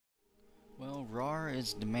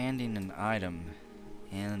is demanding an item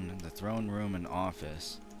in the throne room and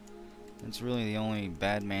office. It's really the only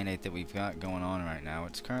bad mandate that we've got going on right now.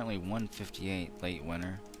 It's currently 1:58 late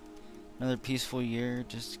winter. Another peaceful year,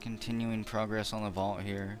 just continuing progress on the vault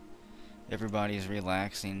here. Everybody's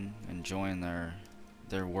relaxing, enjoying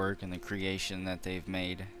their work and the creation that they've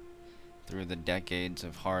made through the decades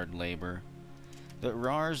of hard labor. But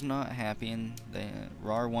Rar's not happy, and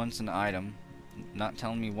Rar wants an item. Not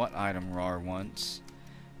telling me what item Rar wants.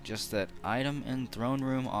 Just that item in throne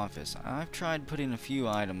room office. I've tried putting a few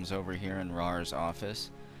items over here in Rar's office.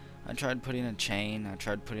 I tried putting a chain, I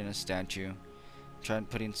tried putting a statue, tried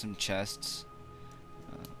putting some chests.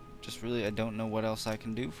 Just really, I don't know what else I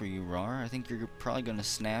can do for you, Rar. I think you're probably gonna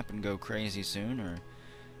snap and go crazy soon, or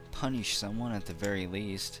punish someone at the very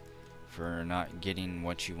least for not getting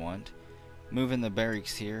what you want. Moving the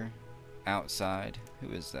barracks here, outside.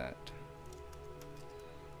 Who is that?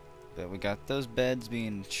 But we got those beds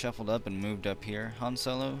being shuffled up and moved up here. Han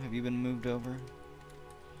Solo, have you been moved over?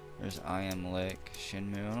 There's I Am Lick,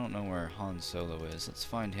 Shinmu. I don't know where Han Solo is. Let's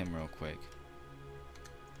find him real quick.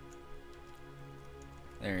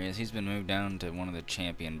 There he is. He's been moved down to one of the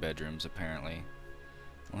champion bedrooms, apparently.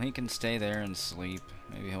 Well, he can stay there and sleep.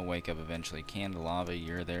 Maybe he'll wake up eventually. Candelava,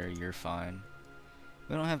 you're there. You're fine.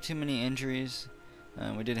 We don't have too many injuries.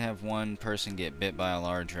 We did have one person get bit by a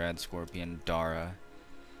large rad scorpion, Dara.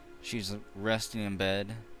 She's resting in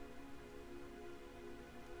bed.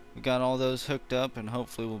 We got all those hooked up, and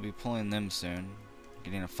hopefully we'll be pulling them soon,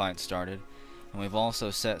 getting a fight started. And we've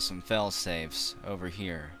also set some fail safes over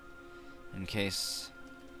here, in case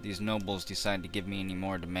these nobles decide to give me any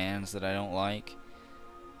more demands that I don't like.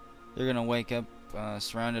 They're gonna wake up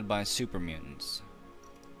surrounded by super mutants.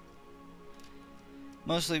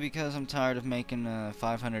 Mostly because I'm tired of making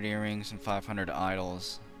 500 earrings and 500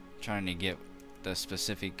 idols, trying to get the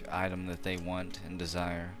specific item that they want and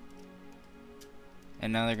desire.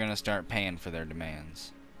 And now they're gonna start paying for their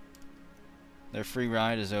demands. Their free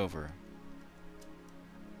ride is over.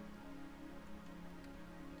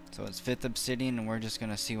 So it's 5th Obsidian, and we're just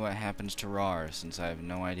gonna see what happens to Rar, since I have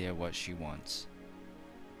no idea what she wants.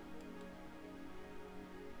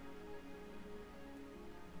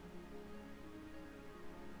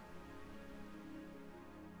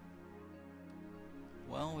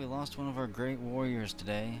 Well, we lost one of our great warriors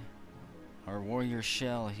today. Our warrior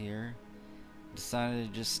Shell here decided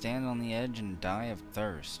to just stand on the edge and die of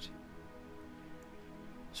thirst.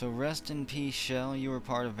 So rest in peace, Shell. You were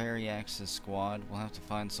part of Variax's squad. We'll have to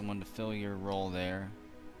find someone to fill your role there.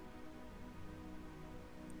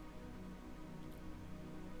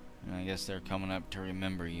 And I guess they're coming up to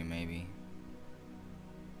remember you, maybe.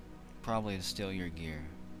 Probably to steal your gear.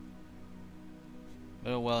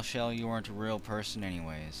 But oh well, Shell, you weren't a real person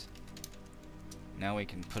anyways. Now we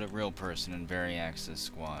can put a real person in Variax's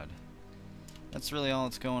squad. That's really all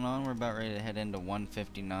that's going on. We're about ready to head into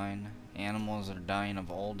 159. Animals are dying of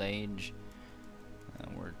old age.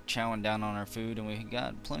 We're chowing down on our food, and we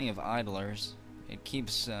got plenty of idlers. It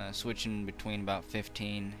keeps switching between about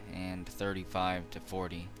 15 and 35 to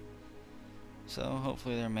 40. So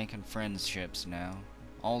hopefully they're making friendships now.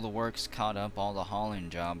 All the work's caught up, all the hauling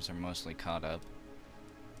jobs are mostly caught up.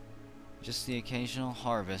 Just the occasional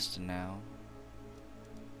harvest now.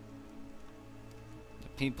 The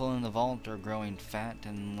people in the vault are growing fat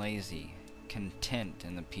and lazy, content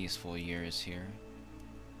in the peaceful years here.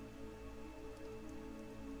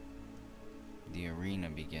 The arena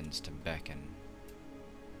begins to beckon.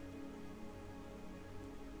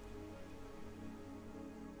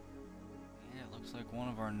 Yeah, it looks like one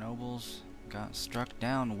of our nobles got struck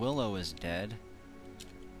down. Willow is dead.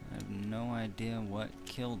 I have no idea what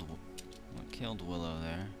killed Willow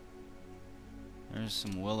there. There's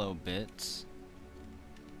some Willow bits.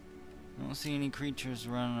 I don't see any creatures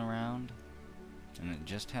running around. And it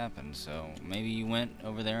just happened, so maybe you went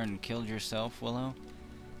over there and killed yourself, Willow?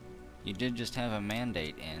 You did just have a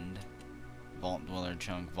mandate end. Vault Dweller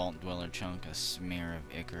Chunk, a smear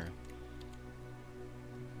of ichor.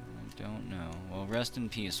 I don't know. Well, rest in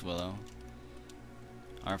peace, Willow.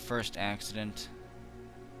 Our first accident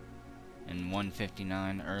in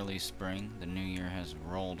 159 early spring. The new year has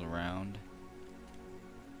rolled around.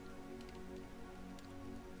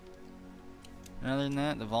 And other than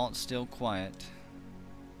that, the vault's still quiet.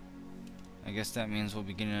 I guess that means we'll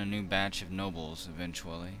be getting a new batch of nobles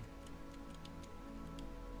eventually.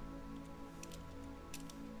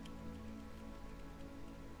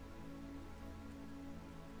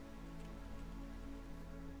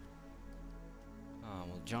 Well,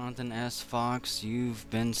 Jonathan S. Fox, you've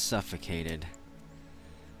been suffocated.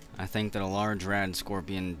 I think that a large rad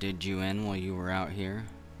scorpion did you in while you were out here.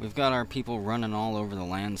 We've got our people running all over the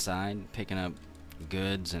land side, picking up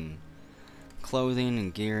goods and clothing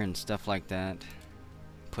and gear and stuff like that,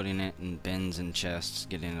 putting it in bins and chests,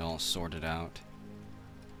 getting it all sorted out.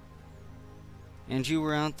 And you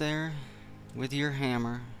were out there with your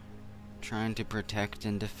hammer, trying to protect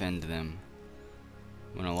and defend them,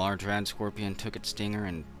 when a large rad scorpion took its stinger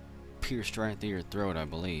and pierced right through your throat, I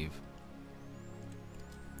believe.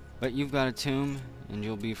 But you've got a tomb, and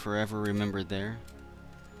you'll be forever remembered there.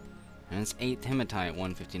 And it's 8th Hematite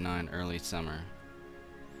 159 early summer.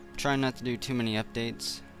 Try not to do too many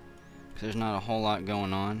updates, because there's not a whole lot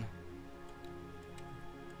going on.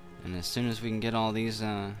 And as soon as we can get all these,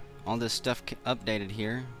 all this stuff updated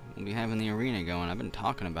here, we'll be having the arena going. I've been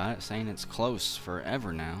talking about it, saying it's close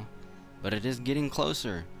forever now, but it is getting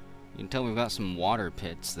closer. You can tell we've got some water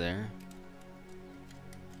pits there,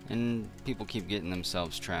 and people keep getting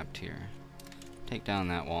themselves trapped here. Take down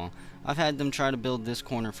that wall. I've had them try to build this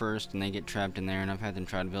corner first and they get trapped in there, and I've had them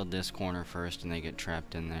try to build this corner first and they get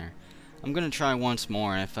trapped in there. I'm gonna try once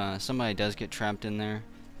more, and if somebody does get trapped in there,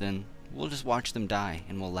 then we'll just watch them die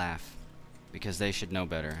and we'll laugh, because they should know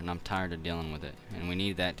better, and I'm tired of dealing with it, and we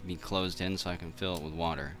need that to be closed in so I can fill it with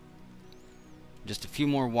water. Just a few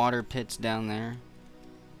more water pits down there,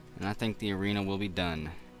 and I think the arena will be done.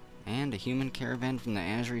 And a human caravan from the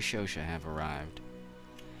Azri Shosha have arrived.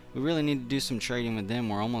 We really need to do some trading with them.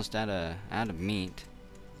 We're almost out of meat.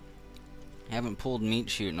 Haven't pulled meat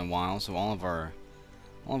shoot in a while, so all of our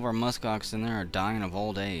muskox in there are dying of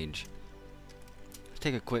old age. Let's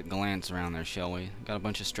take a quick glance around there, shall we? Got a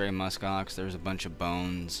bunch of stray muskox. There's a bunch of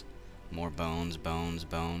bones. More bones, bones,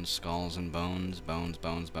 bones, skulls and bones, bones,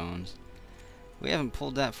 bones, bones. We haven't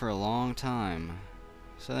pulled that for a long time.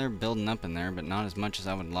 So they're building up in there, but not as much as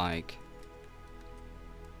I would like.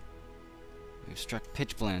 We've struck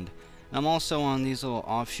pitch blend. And I'm also on these little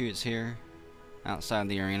offshoots here outside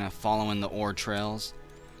the arena, following the ore trails,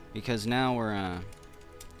 because now we're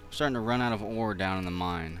starting to run out of ore down in the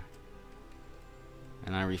mine,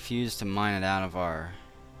 and I refuse to mine it out of our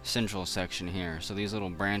central section here. So these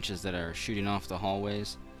little branches that are shooting off the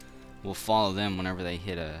hallways, we'll follow them whenever they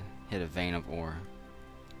hit a vein of ore.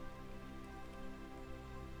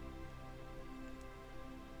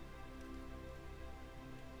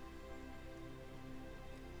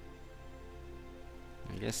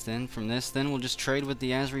 I guess then, from this, then we'll just trade with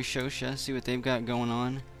the Azri Shosha, see what they've got going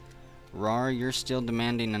on. Rar, you're still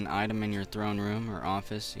demanding an item in your throne room or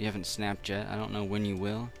office. You haven't snapped yet. I don't know when you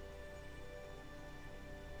will.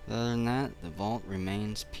 Other than that, the vault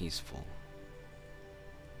remains peaceful.